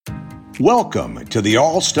Welcome to the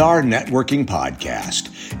All-Star Networking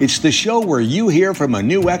Podcast. It's the show where you hear from a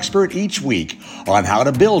new expert each week on how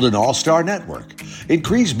to build an all-star network,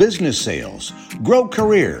 increase business sales, grow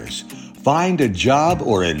careers, find a job,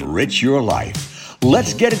 or enrich your life.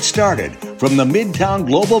 Let's get it started. From the Midtown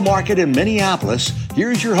Global Market in Minneapolis,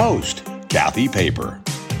 here's your host, Kathy Paper.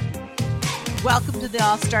 Welcome to the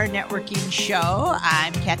All-Star Networking Show.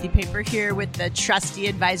 I'm Kathy Paper here with the trusty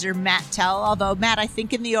advisor, Matt Tell. Although, Matt, I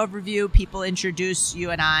think in the overview, people introduce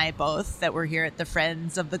you and I both that we're here at the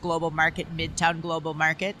Friends of the Global Market, Midtown Global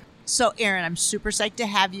Market. So, Aaron, I'm super psyched to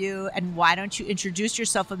have you. And why don't you introduce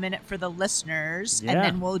yourself a minute for the listeners, and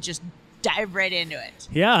then we'll just dive right into it.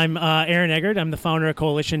 Yeah, I'm Aaron Eggert. I'm the founder of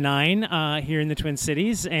Coalition 9 here in the Twin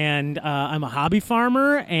Cities, and I'm a hobby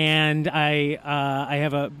farmer, and I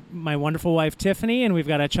have my wonderful wife Tiffany, and we've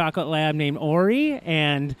got a chocolate lab named Ori,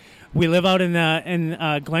 and we live out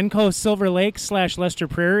in Glencoe, Silver Lake / Lester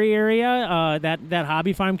Prairie area. That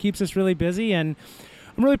hobby farm keeps us really busy, and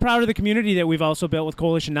I'm really proud of the community that we've also built with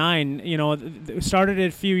Coalition 9. You know, started it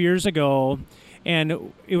a few years ago.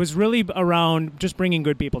 And it was really around just bringing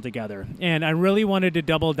good people together. And I really wanted to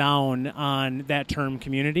double down on that term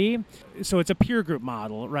community. So it's a peer group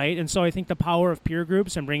model, right? And so I think the power of peer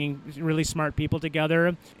groups and bringing really smart people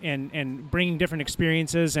together and bringing different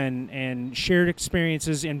experiences and shared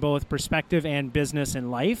experiences in both perspective and business and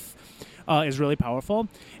life is really powerful.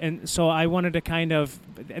 And so I wanted to kind of,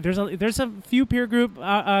 there's a few peer group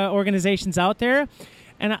organizations out there.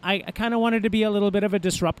 And I kind of wanted to be a little bit of a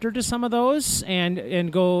disruptor to some of those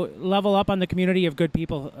and go level up on the community of good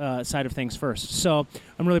people side of things first. So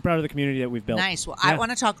I'm really proud of the community that we've built. Nice. Well, yeah. I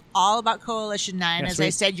want to talk all about Coalition 9. As I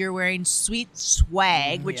said, you're wearing sweet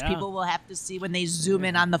swag, which people will have to see when they zoom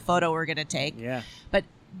in on the photo we're going to take. Yeah. But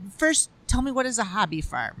first, tell me, what is a hobby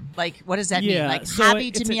farm? Like, what does that mean? Like, so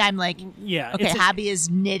hobby to me, I'm like, okay, hobby is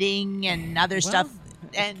knitting and other stuff.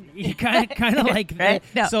 And you kind of like right?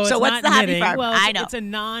 No. So what's the hobby farm? Well, I know it's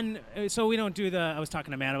a so we don't do I was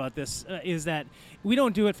talking to Matt about this. Is that we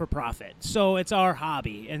don't do it for profit. So it's our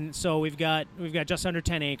hobby, and so we've got just under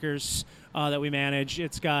 10 acres that we manage.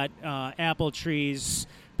 It's got apple trees,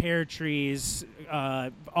 pear trees,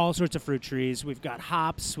 all sorts of fruit trees. We've got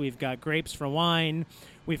hops. We've got grapes for wine.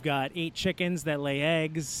 We've got 8 chickens that lay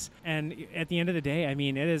eggs. And at the end of the day, I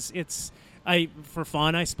mean, for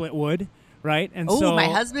fun, I split wood. Right, and so my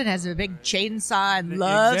husband has a big chainsaw and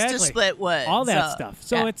loves to split wood, all that stuff.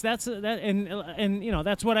 So that's you know,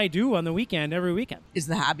 that's what I do on the weekend, every weekend. Is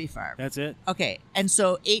the hobby farm? That's it. Okay, and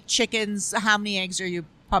so 8 chickens. How many eggs are you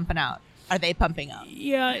pumping out? Are they pumping out?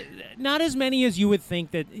 Yeah, not as many as you would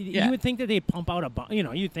think that. You would think that they pump out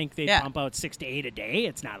you'd think they'd pump out 6 to 8 a day.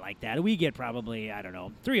 It's not like that. We get probably, I don't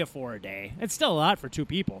know, 3 or 4 a day. It's still a lot for 2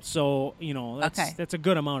 people. So, that's a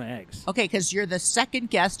good amount of eggs. Okay, because you're the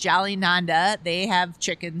second guest, Jolly Nanda. They have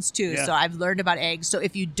chickens too. Yeah. So I've learned about eggs. So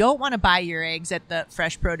if you don't want to buy your eggs at the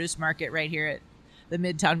fresh produce market right here at the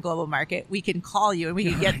Midtown Global Market, we can call you and we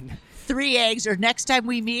can get 3 eggs, or next time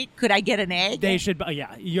we meet, could I get an egg? They should,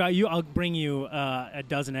 I'll bring you a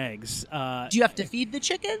dozen eggs. Do you have to feed the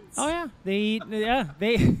chickens? Oh yeah, they eat. Yeah,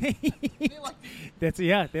 they. They like. Well, to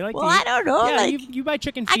eat. I don't know. Yeah, you buy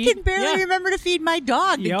chicken feed. I can barely remember to feed my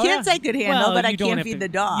dog. The kids I could handle, but I can't feed the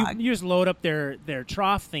dog. You just load up their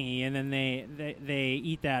trough thingy, and then they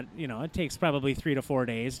eat that. It takes probably 3 to 4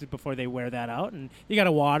 days before they wear that out, and you got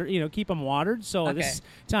to water. Keep them watered. So this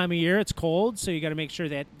time of year it's cold, so you got to make sure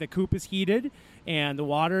that the coop is heated and the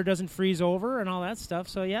water doesn't freeze over and all that stuff.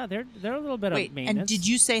 So yeah, they're a little bit of maintenance. And did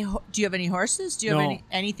you say, do you have any horses? Do you have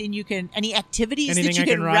any activities Anything that you I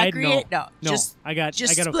can ride? recreate? No. I got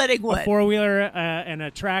splitting wood. A 4-wheeler and a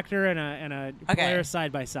tractor and a Polaris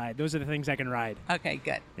side by side. Those are the things I can ride. Okay,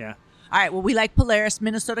 good. Yeah. All right, well, we like Polaris,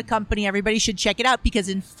 Minnesota company. Everybody should check it out because,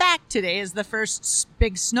 in fact, today is the first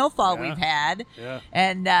big snowfall we've had. Yeah.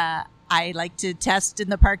 And I like to test in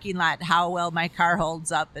the parking lot how well my car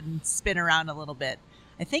holds up and spin around a little bit.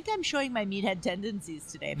 I think I'm showing my meathead tendencies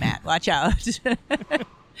today, Matt. Watch out.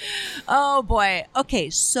 Oh, boy. Okay,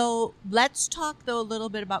 so let's talk, though, a little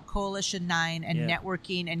bit about Coalition 9 and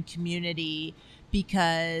networking and community,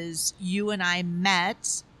 because you and I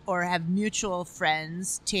met or have mutual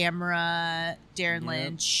friends, Tamara, Darren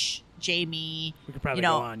Lynch, Jamie. We could probably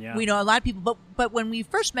go on, yeah. We know a lot of people, but when we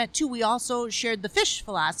first met, too, we also shared the fish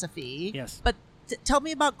philosophy. Yes. But tell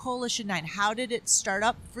me about Coalition 9. How did it start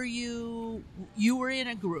up for you? You were in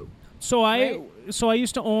a group. So I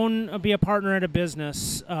used to be a partner at a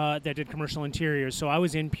business that did commercial interiors. So I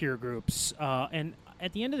was in peer groups, and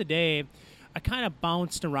at the end of the day, I kind of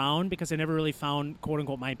bounced around because I never really found quote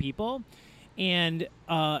unquote my people. And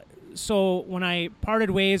so when I parted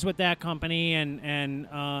ways with that company and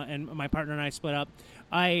my partner and I split up,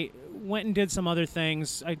 I went and did some other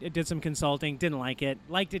things. I did some consulting, didn't like it,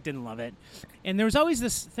 liked it, didn't love it. And there was always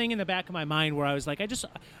this thing in the back of my mind where I was like,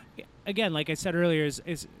 again, like I said earlier,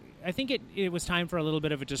 is I think it was time for a little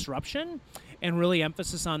bit of a disruption and really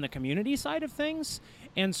emphasis on the community side of things.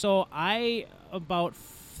 And so I, about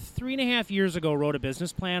 3.5 years ago, wrote a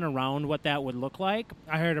business plan around what that would look like.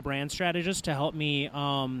 I hired a brand strategist to help me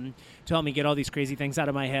get all these crazy things out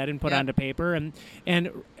of my head and put onto paper. And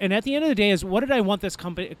at the end of the day, is what did I want this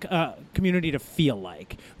community to feel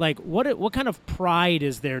like? Like what kind of pride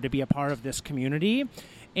is there to be a part of this community?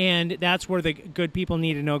 And that's where the good people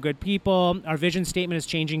need to know good people. Our vision statement is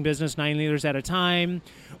changing business 9 leaders at a time.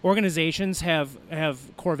 Organizations have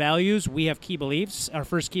core values. We have key beliefs. Our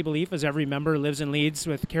first key belief is every member lives and leads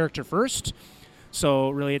with character first. So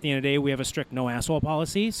really, at the end of the day, we have a strict no asshole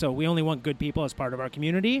policy. So we only want good people as part of our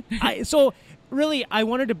community. So really, I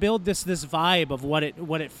wanted to build this vibe of what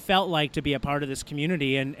it felt like to be a part of this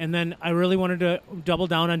community, and then I really wanted to double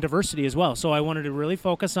down on diversity as well. So I wanted to really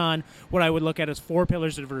focus on what I would look at as 4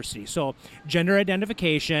 pillars of diversity. So gender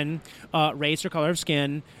identification, race or color of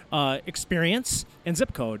skin, experience, and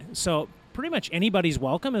zip code. So pretty much anybody's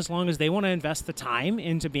welcome as long as they want to invest the time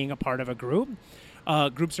into being a part of a group.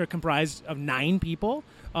 Groups are comprised of 9 people.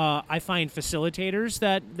 I find facilitators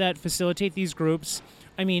that facilitate these groups.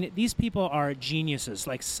 I mean, these people are geniuses,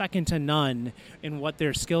 like second to none in what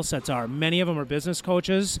their skill sets are. Many of them are business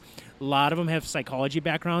coaches. A lot of them have psychology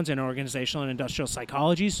backgrounds in organizational and industrial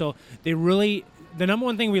psychology. So they really, the number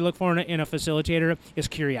one thing we look for in a facilitator is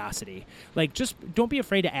curiosity. Like, just don't be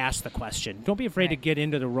afraid to ask the question. Don't be afraid to get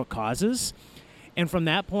into the root causes. And from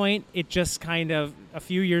that point, it just kind of, a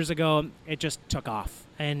few years ago, it just took off.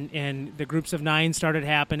 And the groups of 9 started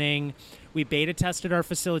happening. We beta tested our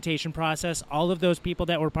facilitation process. All of those people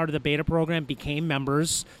that were part of the beta program became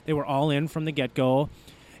members. They were all in from the get-go.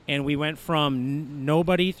 And we went from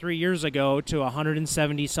nobody 3 years ago to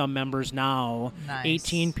 170 some members now. Nice.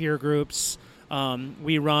 18 peer groups.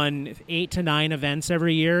 We run 8 to 9 events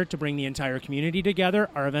every year to bring the entire community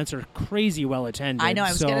together. Our events are crazy well attended. I know.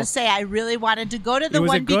 I was going to say, I really wanted to go to the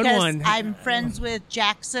one because I'm friends with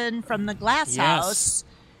Jackson from the Glass House.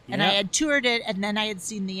 And I had toured it, and then I had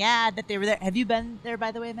seen the ad that they were there. Have you been there,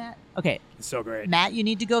 by the way, Matt? Okay. It's so great. Matt, you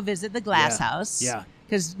need to go visit the Glass House. Yeah.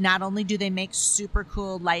 Because not only do they make super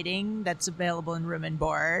cool lighting that's available in room and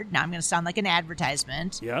board. Now I'm going to sound like an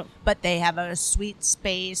advertisement. Yep. But they have a sweet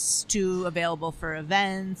space available for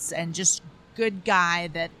events, and just good guy,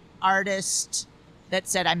 that artist that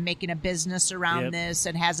said, I'm making a business around this,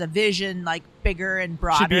 and has a vision like bigger and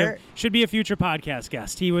broader. Should be a future podcast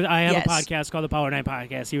guest. I have a podcast called the Power 9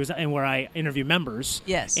 Podcast. He was, and where I interview members.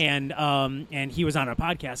 Yes. And he was on our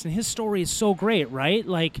podcast, and his story is so great, right?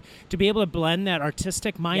 Like, to be able to blend that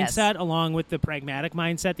artistic mindset along with the pragmatic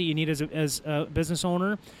mindset that you need as a business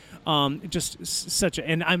owner. Just such a,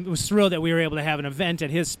 and I was thrilled that we were able to have an event at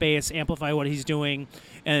his space, amplify what he's doing,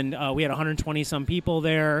 and we had 120 some people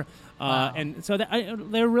there. And so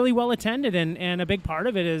they're really well attended, and a big part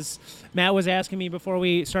of it is, Matt was asking me before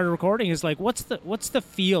we started recording, is like, what's the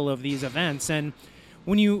feel of these events? And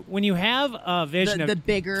when you have a vision the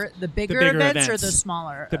bigger events or the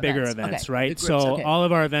smaller the bigger events, right? So all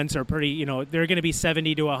of our events are pretty, they're going to be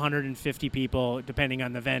 70 to 150 people depending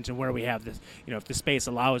on the event and where we have this, if the space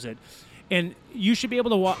allows it. And you should be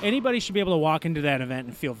able to anybody should be able to walk into that event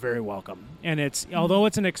and feel very welcome. And although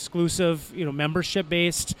it's an exclusive,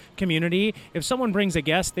 membership-based community, if someone brings a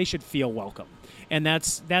guest, they should feel welcome. And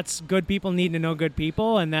that's good people need to know good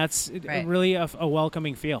people, and that's really a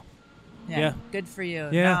welcoming feel. Yeah. Good for you.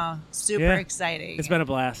 Yeah. No, super exciting. It's been a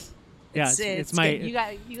blast. It's my. You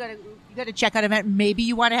got to check out an event. Maybe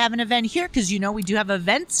you want to have an event here because we do have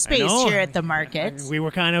event space here at the market. We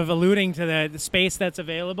were kind of alluding to the space that's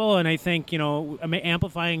available, and I think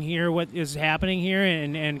amplifying here what is happening here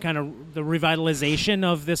and kind of the revitalization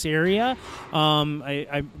of this area.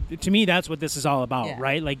 To me, that's what this is all about,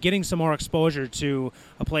 right? Like getting some more exposure to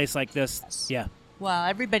a place like this. Yeah. Well,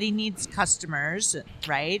 everybody needs customers,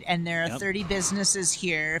 right? And there are 30 businesses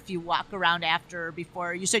here. If you walk around after or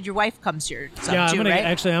before, you said your wife comes here. Right? I'm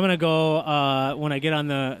going to go, when I get on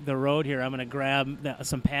the road here, I'm going to grab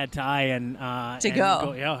some pad thai and go.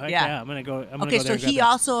 I'm going to go. Okay, so he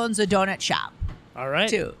also owns a donut shop. All right.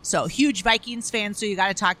 Too. So huge Vikings fan, so you got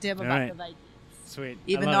to talk to him about the Vikings. Sweet.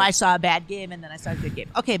 Even though I saw a bad game and then I saw a good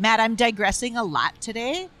game. Okay, Matt, I'm digressing a lot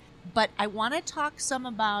today. But I want to talk some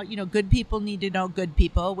about, good people need to know good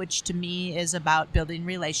people, which to me is about building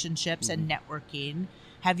relationships and networking.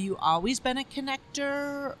 Have you always been a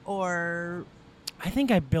connector, or? I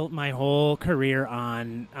think I built my whole career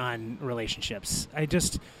on relationships.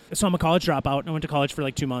 So I'm a college dropout. I went to college for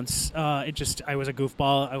like 2 months. I was a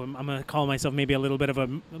goofball. I'm going to call myself maybe a little bit of a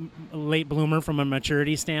late bloomer from a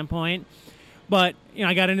maturity standpoint. But,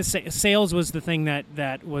 I got into sales was the thing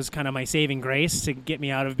that was kind of my saving grace to get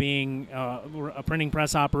me out of being a printing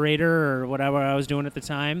press operator or whatever I was doing at the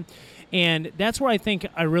time. And that's where I think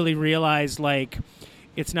I really realized, like,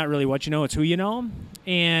 it's not really what you know, it's who you know.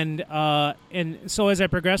 And so as I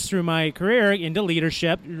progressed through my career into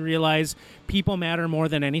leadership, you realize people matter more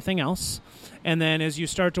than anything else. And then as you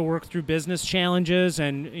start to work through business challenges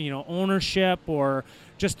and, ownership or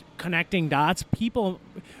just connecting dots,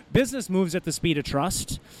 business moves at the speed of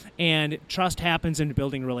trust, and trust happens in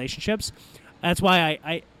building relationships. That's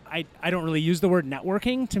why I don't really use the word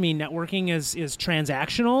networking. To me, networking is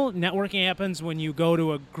transactional. Networking happens when you go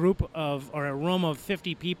to a group or a room of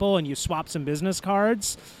 50 people and you swap some business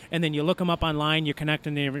cards, and then you look them up online, you connect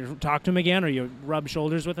and you talk to them again, or you rub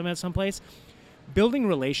shoulders with them at some place. Building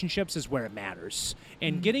relationships is where it matters,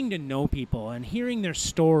 and getting to know people and hearing their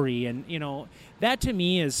story, and that to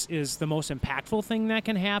me is the most impactful thing that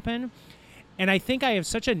can happen. And I think I have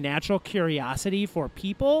such a natural curiosity for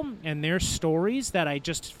people and their stories that I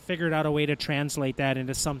just figured out a way to translate that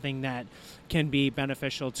into something that can be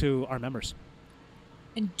beneficial to our members.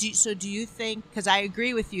 And do you think, because I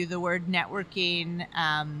agree with you, the word networking,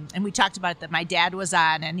 and we talked about it, that my dad was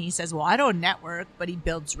on, and he says, well, I don't network, but he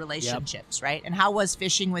builds relationships, right? And how was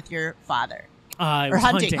fishing with your father? Or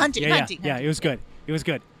hunting. Yeah, it was good. It was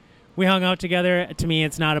good. We hung out together. To me,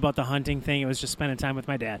 it's not about the hunting thing. It was just spending time with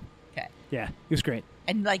my dad. Okay. Yeah, it was great.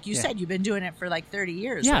 And like you said, you've been doing it for like 30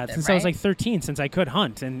 years. Yeah, with him, since right? I was like 13, since I could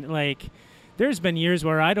hunt. And like, there's been years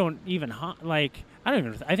where I don't even hunt. Like,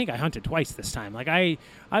 I think I hunted twice this time. Like, I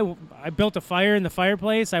built a fire in the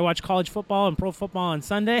fireplace. I watched college football and pro football on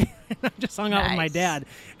Sunday. I just hung out with my dad.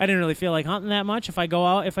 I didn't really feel like hunting that much. If I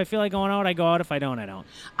feel like going out, I go out. If I don't, I don't.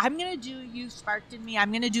 You sparked in me.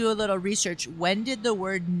 I'm going to do a little research. When did the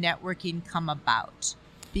word networking come about?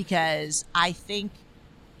 Because I think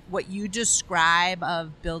what you describe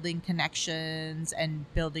of building connections and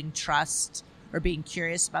building trust or being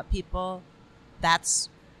curious about people, that's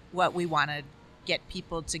what we want to get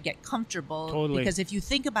people to get comfortable. Totally. Because if you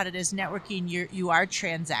think about it as networking, you are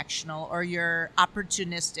transactional, or you're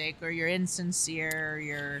opportunistic, or you're insincere, or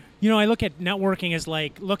you're... I look at networking as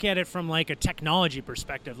look at it from like a technology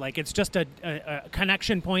perspective. Like, it's just a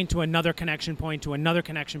connection point to another connection point to another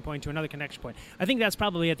connection point to another connection point. I think that's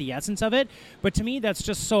probably at the essence of it. But to me, that's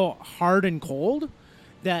just so hard and cold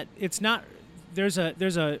that it's not... There's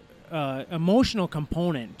a emotional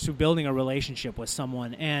component to building a relationship with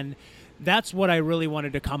someone, and that's what I really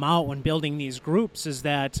wanted to come out when building these groups, is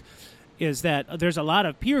that there's a lot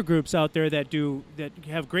of peer groups out there that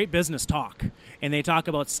have great business talk, and they talk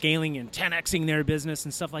about scaling and 10xing their business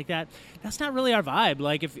and stuff like that. That's not really our vibe.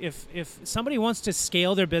 Like, if somebody wants to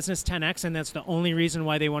scale their business 10x and that's the only reason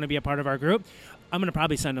why they want to be a part of our group, I'm going to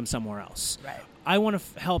probably send them somewhere else. Right. I want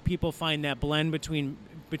to help people find that blend between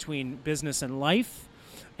business and life,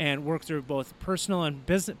 and work through both personal and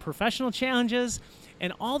professional challenges,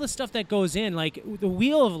 and all the stuff that goes in. Like, the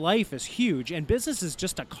wheel of life is huge, and business is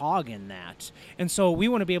just a cog in that. And so we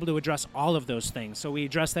want to be able to address all of those things. So we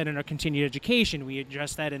address that in our continued education. We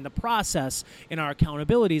address that in the process, in our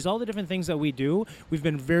accountabilities, all the different things that we do. We've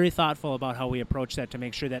been very thoughtful about how we approach that to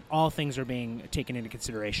make sure that all things are being taken into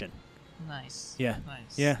consideration. Nice. Yeah.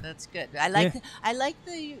 Nice. Yeah. That's good. I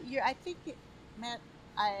think, Matt,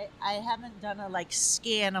 I haven't done a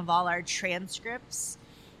scan of all our transcripts,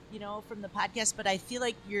 from the podcast, but I feel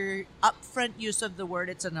like your upfront use of the word,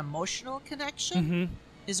 it's an emotional connection,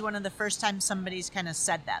 is one of the first times somebody's kind of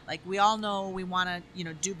said that. Like, we all know we want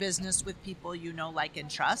to, do business with people like,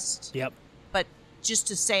 and trust. Yep. But just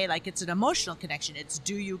to say, it's an emotional connection, it's,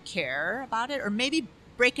 do you care about it? Or maybe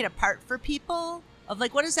break it apart for people of,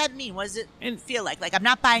 what does that mean? What does it feel like? Like, I'm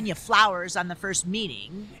not buying you flowers on the first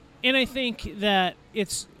meeting. And I think that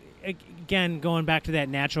it's, again, going back to that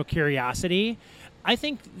natural curiosity, I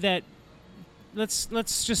think that let's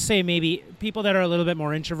just say maybe people that are a little bit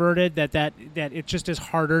more introverted, that it just is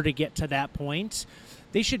harder to get to that point.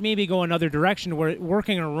 They should maybe go another direction where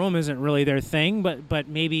working in a room isn't really their thing, but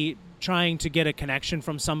maybe trying to get a connection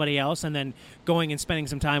from somebody else, and then going and spending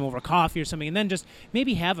some time over coffee or something, and then just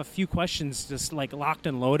maybe have a few questions just locked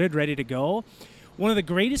and loaded, ready to go. One of the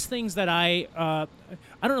greatest things that I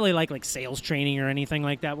don't really like sales training or anything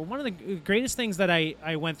like that, but one of the greatest things that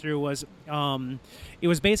I went through was it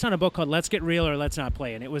was based on a book called Let's Get Real or Let's Not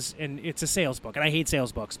Play, and it's a sales book, and I hate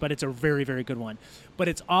sales books, but it's a very, very good one. But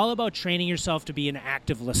it's all about training yourself to be an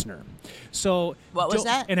active listener. So what was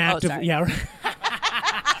that? An active, yeah.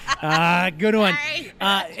 Good one.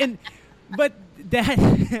 Sorry.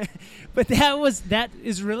 But that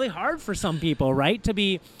is really hard for some people, right? To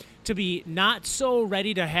be not so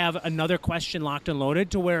ready to have another question locked and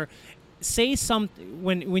loaded, to where say something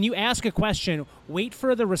when you ask a question, wait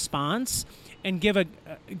for the response and give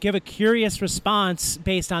a curious response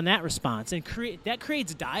based on that response, and that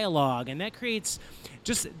creates dialogue, and that's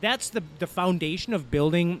the foundation of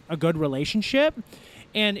building a good relationship.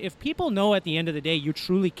 And if people know at the end of the day you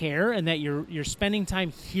truly care and that you're spending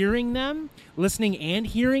time hearing them, listening and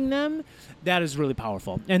hearing them, that is really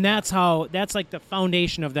powerful. And that's like the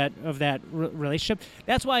foundation of that relationship.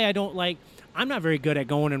 That's why I'm not very good at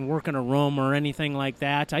going and working a room or anything like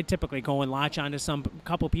that. I typically go and latch onto some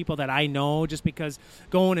couple people that I know, just because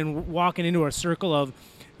going and walking into a circle of,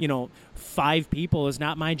 5 people is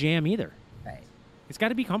not my jam either. Right. It's got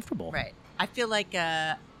to be comfortable. Right. I feel like,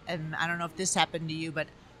 and I don't know if this happened to you, but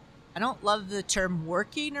I don't love the term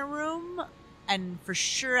working a room. And for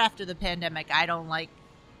sure after the pandemic, I don't like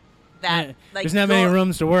that. There's not many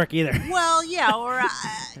rooms to work either. Well, yeah, or I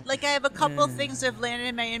have a couple things that have landed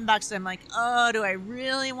in my inbox and I'm like, oh, do I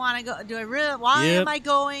really want to go? Why am I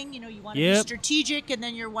going? You want to be strategic, and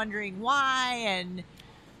then you're wondering why, and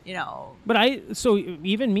But so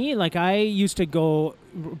even me, I used to go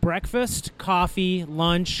breakfast, coffee,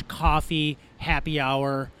 lunch, coffee, happy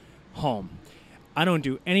hour, home. I don't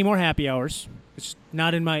do any more happy hours. It's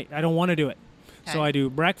not I don't want to do it. Okay. So I do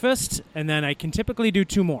breakfast, and then I can typically do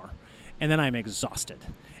 2 more. And then I'm exhausted.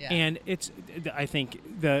 Yeah. And I think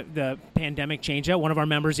the pandemic changed that. One of our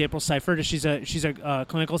members, April Seifert, she's a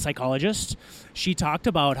clinical psychologist. She talked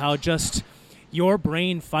about how just your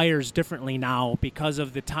brain fires differently now because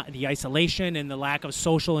of the isolation and the lack of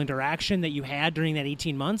social interaction that you had during that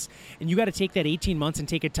 18 months. And you got to take that 18 months and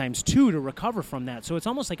take it times 2 to recover from that. So it's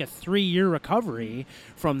almost like a 3-year recovery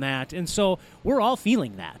from that. And so we're all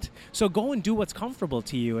feeling that. So go and do what's comfortable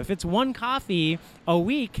to you. If it's 1 coffee a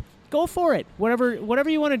week, go for it. Whatever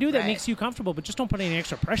you want to do that makes you comfortable, but just don't put any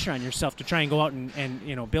extra pressure on yourself to try and go out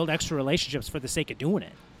and build extra relationships for the sake of doing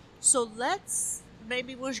it. So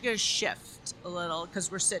maybe we're going to shift a little, because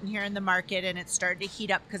we're sitting here in the market and it's starting to heat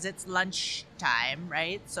up because it's lunchtime,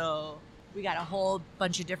 right? So we got a whole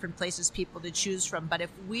bunch of different places people to choose from. But if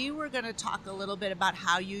we were going to talk a little bit about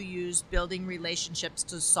how you use building relationships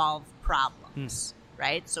to solve problems,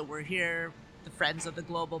 right? So we're here, the Friends of the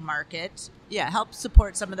Global Market. Yeah, help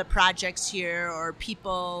support some of the projects here, or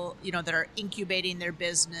people, that are incubating their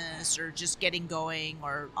business or just getting going,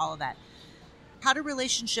 or all of that. How do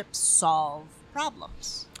relationships solve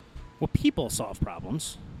problems? Well, people solve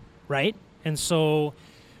problems, right? And so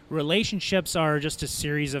relationships are just a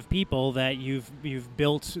series of people that you've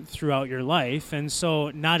built throughout your life. And so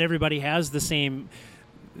not everybody has the same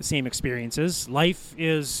experiences. Life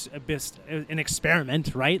is an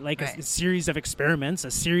experiment, right? A series of experiments,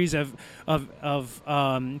 a series of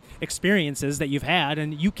experiences that you've had,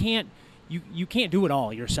 and you can't do it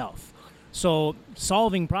all yourself. So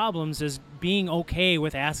solving problems is being okay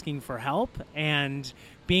with asking for help and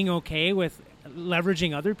being okay with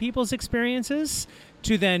leveraging other people's experiences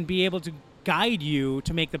to then be able to guide you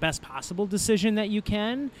to make the best possible decision that you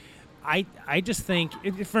can. I just think,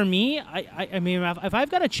 for me, I mean, if I've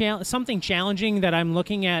got something challenging that I'm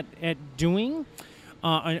looking at doing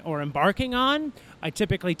or embarking on, I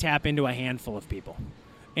typically tap into a handful of people,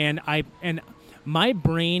 and my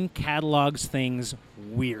brain catalogs things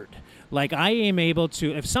weird. I am able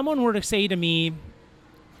to, if someone were to say to me,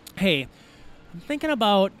 "Hey, I'm thinking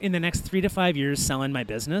about in the next 3 to 5 years selling my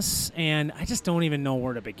business, and I just don't even know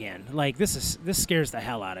where to begin. This scares the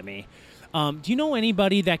hell out of me. Do you know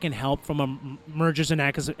anybody that can help from a mergers and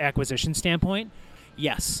acquisition standpoint?"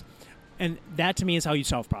 Yes. And that, to me, is how you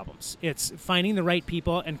solve problems. It's finding the right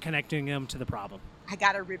people and connecting them to the problem. I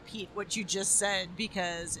got to repeat what you just said,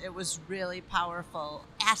 because it was really powerful.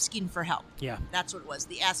 Asking for help. Yeah. That's what it was,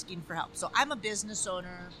 the asking for help. So I'm a business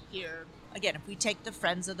owner here. Again, if we take the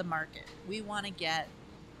Friends of the Market, we want to get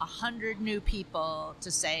 100 new people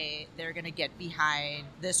to say they're going to get behind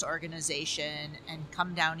this organization and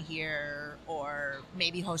come down here, or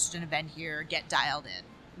maybe host an event here, get dialed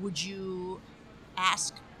in. Would you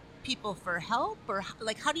ask people for help, or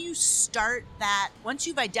how do you start that once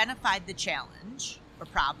you've identified the challenge or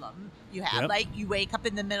problem you have? Yep. You wake up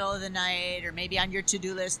in the middle of the night, or maybe on your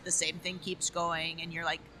to-do list the same thing keeps going, and you're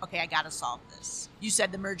like, okay, I got to solve this. You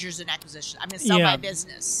said the mergers and acquisitions. I'm going to sell my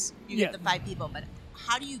business. You get the 5 people, but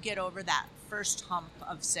how do you get over that first hump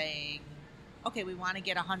of saying, okay, we want to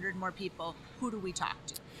get 100 more people. Who do we talk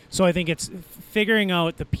to? So I think it's figuring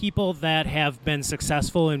out the people that have been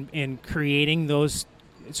successful in creating those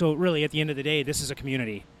so really at the end of the day, this is a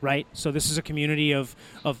community, right? So this is a community of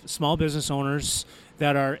small business owners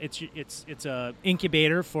that are, it's a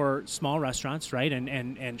incubator for small restaurants, right?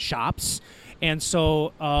 And shops. And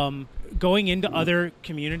so going into other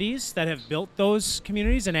communities that have built those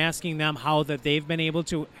communities and asking them how that they've been able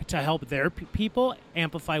to help their people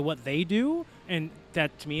amplify what they do. And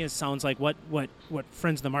that to me sounds like what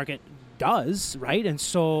Friends of the Market does, right? And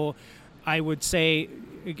so I would say,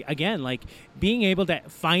 again, like being able to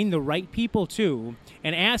find the right people too,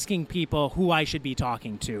 and asking people who I should be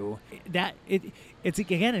talking to.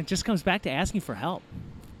 It just comes back to asking for help.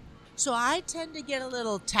 So I tend to get a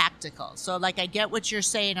little tactical. So like I get what you're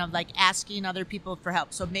saying of like asking other people for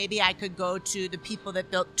help. So maybe I could go to the people that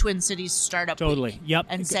built Twin Cities Startup Totally. Week Yep.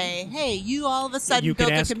 and say, hey, you all of a sudden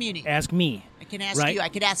built a community. Ask me. I can ask right? you. I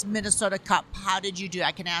could ask Minnesota Cup. How did you do?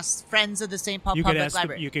 I can ask Friends of the St. Paul You Public could ask.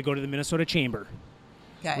 Library. You could go to the Minnesota Chamber.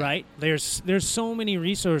 Okay. Right? There's so many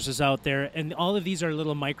resources out there, and all of these are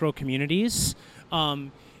little micro communities.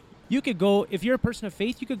 You could go, if you're a person of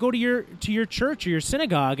faith, you could go to your church or your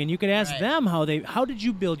synagogue, and you could ask them how did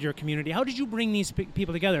you build your community? How did you bring these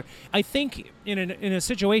people together? I think in a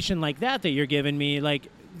situation like that you're giving me, like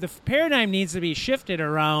the paradigm needs to be shifted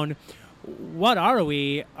around. What are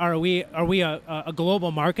we? Are we a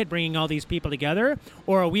global market bringing all these people together,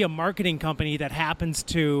 or are we a marketing company that happens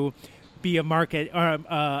to be a market or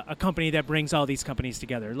a company that brings all these companies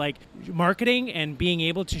together? Like marketing and being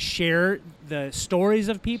able to share the stories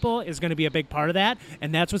of people is going to be a big part of that,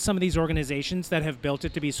 and that's what some of these organizations that have built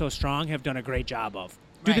it to be so strong have done a great job of.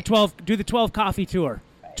 Do the 12 coffee tour.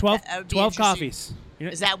 12 coffees. You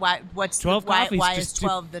know, is that why? What's 12 coffees? Why is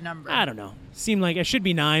 12 the number? I don't know. Seemed like it should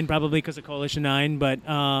be 9, probably because of Coalition 9.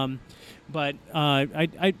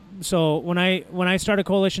 So when I started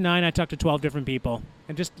Coalition 9, I talked to 12 different people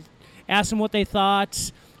and just asked them what they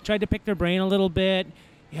thought. Tried to pick their brain a little bit.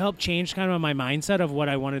 It helped change kind of my mindset of what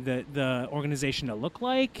I wanted the organization to look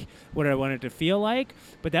like, what I wanted to feel like.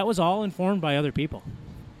 But that was all informed by other people.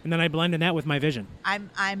 And then I blended that with my vision.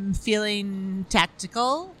 I'm feeling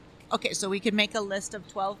tactical. Okay, so we can make a list of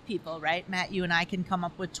 12 people, right? Matt, you and I can come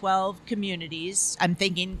up with 12 communities. I'm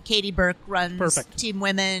thinking Katie Burke runs Team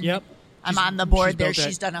Women. Yep. I'm on the board there.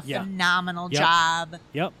 She's done a phenomenal job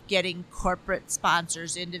getting corporate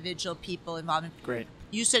sponsors, individual people involved. Great.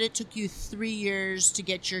 You said it took you 3 years to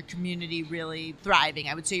get your community really thriving.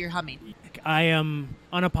 I would say you're humming. I am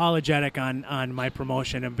unapologetic on my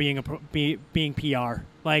promotion and being PR.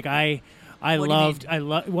 Like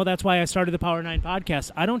well, that's why I started the Power 9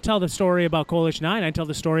 podcast. I don't tell the story about Coalition 9. I tell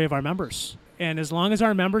the story of our members. And as long as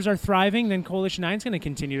our members are thriving, then Coalition 9 is going to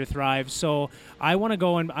continue to thrive. So I want to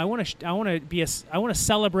go and I want to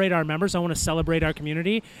celebrate our members. I want to celebrate our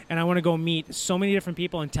community, and I want to go meet so many different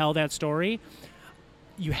people and tell that story.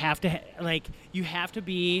 You have to you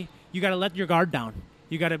got to let your guard down.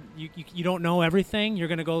 You don't know everything. You're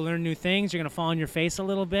going to go learn new things. You're going to fall on your face a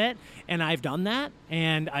little bit. And I've done that,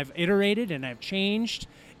 and I've iterated, and I've changed.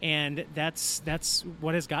 And that's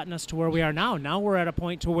what has gotten us to where we are now. Now we're at a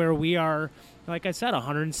point to where we are, like I said,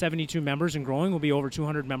 172 members and growing. We'll be over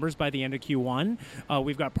 200 members by the end of Q1.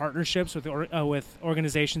 We've got partnerships with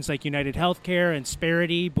organizations like United Healthcare,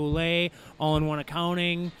 Insperity, Boulay, All-in-One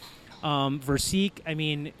Accounting, Versique. I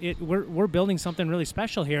mean, we're building something really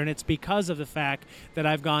special here, and it's because of the fact that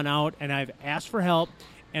I've gone out and I've asked for help,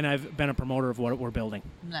 and I've been a promoter of what we're building.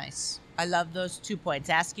 Nice. I love those 2 points,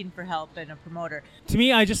 asking for help and a promoter. To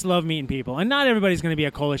me, I just love meeting people, and not everybody's going to be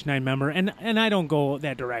a Coalition 9 member, and I don't go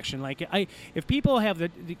that direction. Like, if people have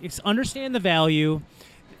understand the value,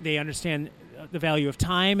 they understand the value of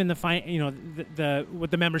time and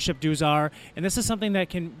what the membership dues are, and this is something that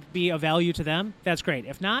can be of value to them, that's great.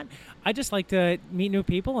 If not, I just like to meet new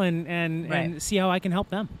people and see how I can help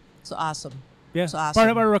them. So awesome. Yeah. So awesome. Part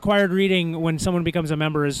of our required reading when someone becomes a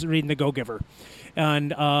member is reading The Go-Giver.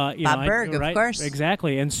 And Bob Berg, of course.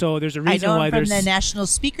 Exactly. And so there's a reason why why there's... from the National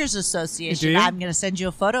Speakers Association. I'm going to send you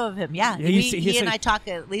a photo of him. Yeah. He and I talk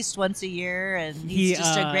at least once a year, and he's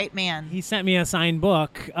just a great man. He sent me a signed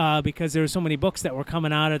book because there were so many books that were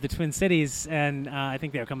coming out of the Twin Cities, and I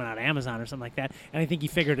think they were coming out of Amazon or something like that. And I think he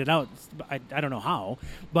figured it out. I don't know how.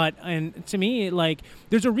 But and to me, like,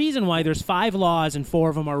 there's a reason why there's 5 laws and 4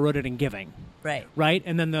 of them are rooted in giving. Right?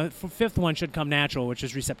 And then the 5th one should come natural, which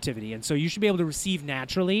is receptivity. And so you should be able to receive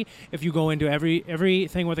naturally if you go into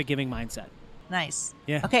everything with a giving mindset. Nice.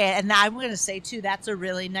 Yeah. Okay, and I'm going to say, too, that's a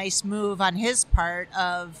really nice move on his part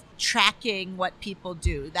of tracking what people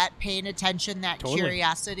do, that paying attention, that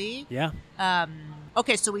curiosity. Yeah.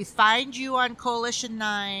 Okay, so we find you on Coalition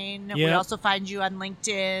 9. Yep. We also find you on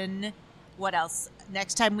LinkedIn. What else?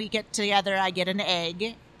 Next time we get together, I get an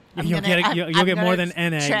egg. You'll get more than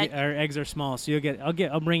an egg. Our eggs are small, so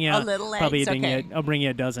I'll bring you a little probably eggs. Okay. I'll bring you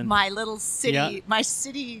a dozen. My little city, my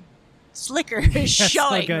city slicker is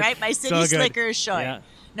showing, right? My city slicker is showing. Yeah.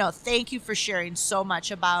 No, thank you for sharing so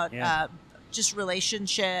much about just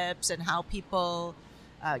relationships and how people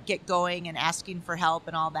get going and asking for help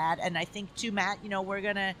and all that. And I think too, Matt, we're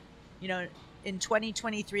gonna, in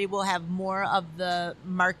 2023 we'll have more of the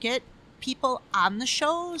market people on the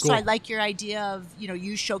show. So cool. I like your idea of,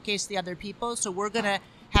 you showcase the other people. So we're going to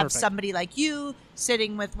have Perfect. somebody like you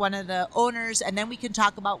sitting with one of the owners, and then we can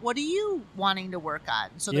talk about what are you wanting to work on.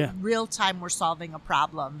 So that real time we're solving a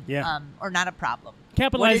problem or not a problem.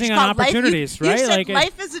 Capitalizing on opportunities, right? You said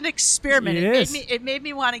life is an experiment. It made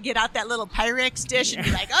me want to get out that little Pyrex dish and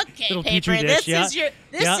be like, okay, paper, this is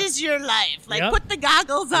your life. Like, put the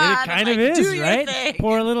goggles on. It kind of is, do right? Your thing.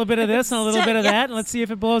 Pour a little bit of this and a little bit of that, and let's see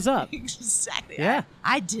if it blows up. Exactly. Yeah.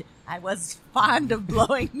 I did. I was fond of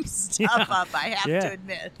blowing stuff up, I have to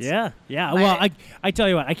admit. Yeah. Well, I tell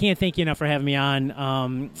you what, I can't thank you enough for having me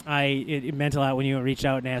on. It meant a lot when you reached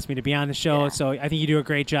out and asked me to be on the show. So I think you do a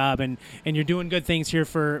great job, and you're doing good things here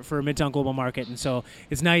for Midtown Global Market. And so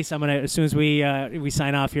it's nice. I'm gonna, as soon as we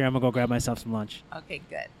sign off here, I'm gonna go grab myself some lunch. Okay,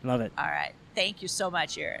 good. Love it. All right. Thank you so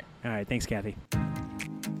much, Aaron. All right. Thanks, Kathy.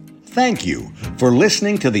 Thank you for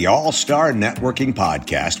listening to the All-Star Networking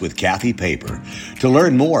Podcast with Kathy Paper. To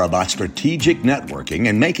learn more about strategic networking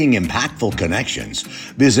and making impactful connections,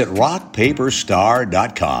 visit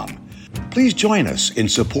rockpaperstar.com. Please join us in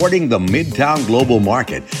supporting the Midtown Global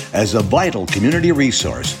Market as a vital community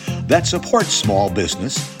resource that supports small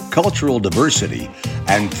business, cultural diversity,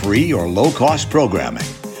 and free or low-cost programming.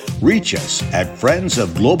 Reach us at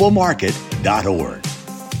friendsofglobalmarket.org.